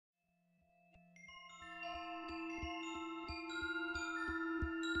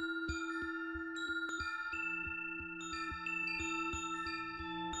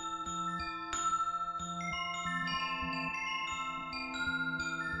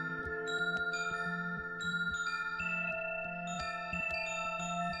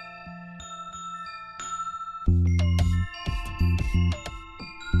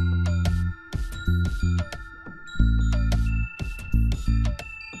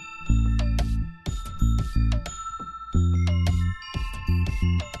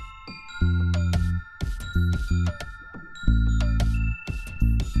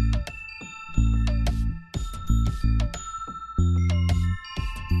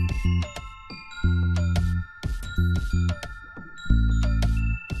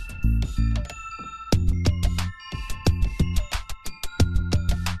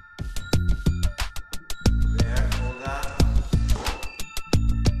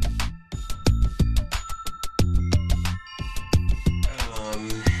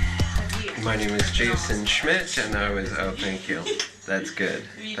My name is Jason Schmidt, and I was, oh, thank you. That's good.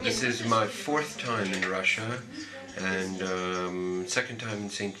 This is my 4th time in Russia, and second time in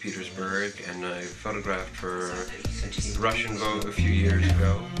St. Petersburg, and I photographed for Russian Vogue a few years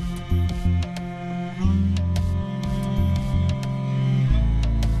ago.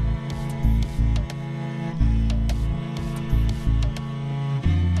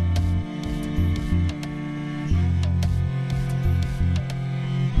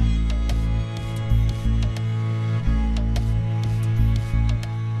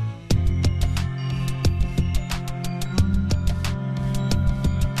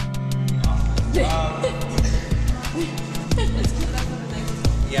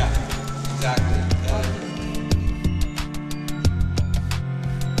 Yeah, exactly.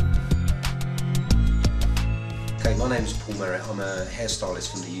 Okay, my name's Paul Merritt. I'm a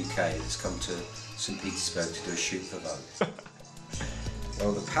hairstylist from the UK that's come to St. Petersburg to do a shoot for Vogue.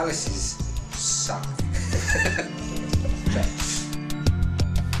 Well, the palaces suck.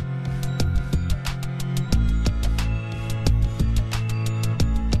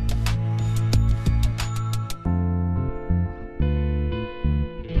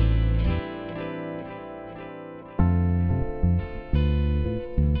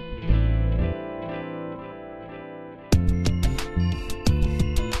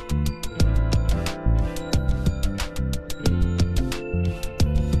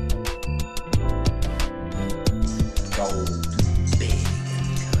 Big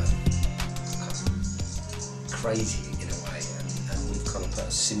and crazy in a way, and we've kind of put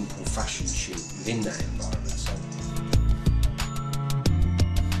a simple fashion shoot within that environment. So.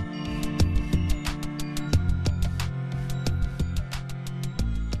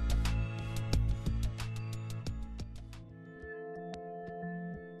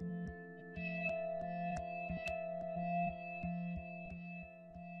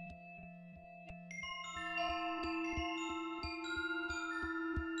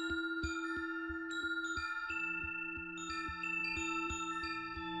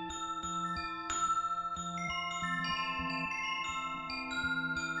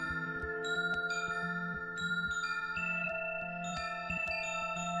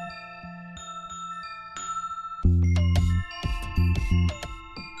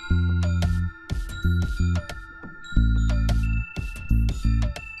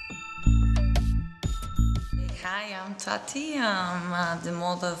 Hi, I'm Tati. I'm the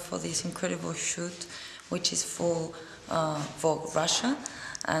model for this incredible shoot, which is for Vogue Russia,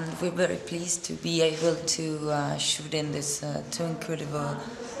 and we're very pleased to be able to shoot in these 2 incredible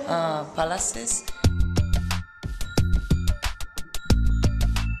palaces.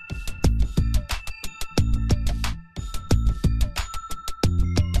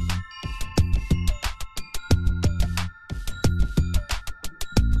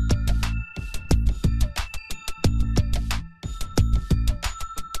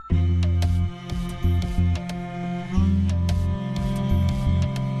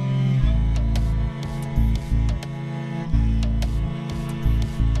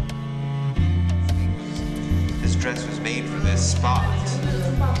 This dress was made for this spot.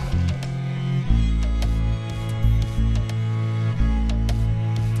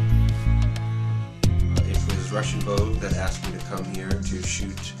 It was Russian Vogue that asked me to come here to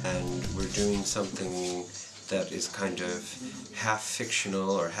shoot, and we're doing something that is kind of half fictional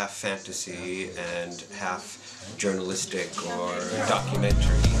or half fantasy and half journalistic or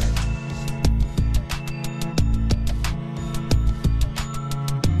documentary.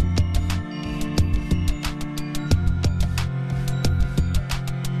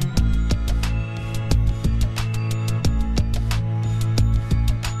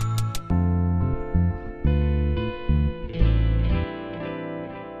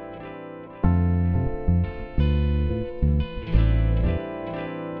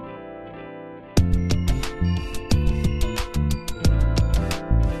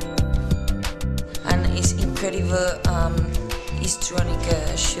 Incredible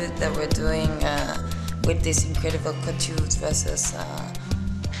histrionic shoot that we're doing with these incredible couture dresses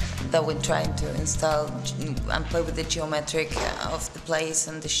that we're trying to install and play with the geometric of the place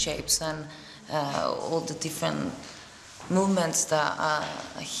and the shapes and all the different movements that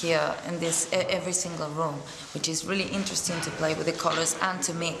are here in this every single room, which is really interesting to play with the colors and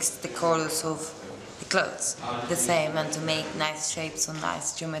to mix the colors of the clothes the same and to make nice shapes and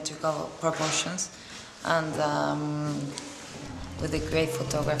nice geometrical proportions. And with a great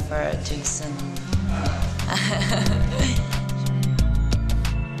photographer, Jason.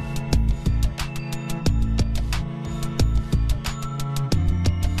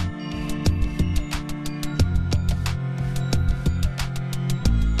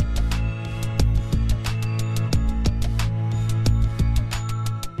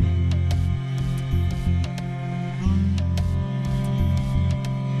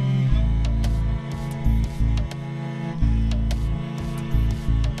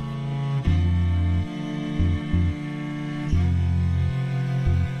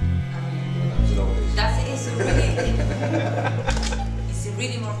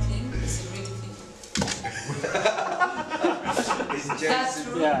 really more clean? Is it really clean? Is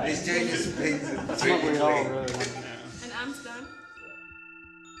Jason, Yeah. is Jason Pizza It's not really really all, clean? really.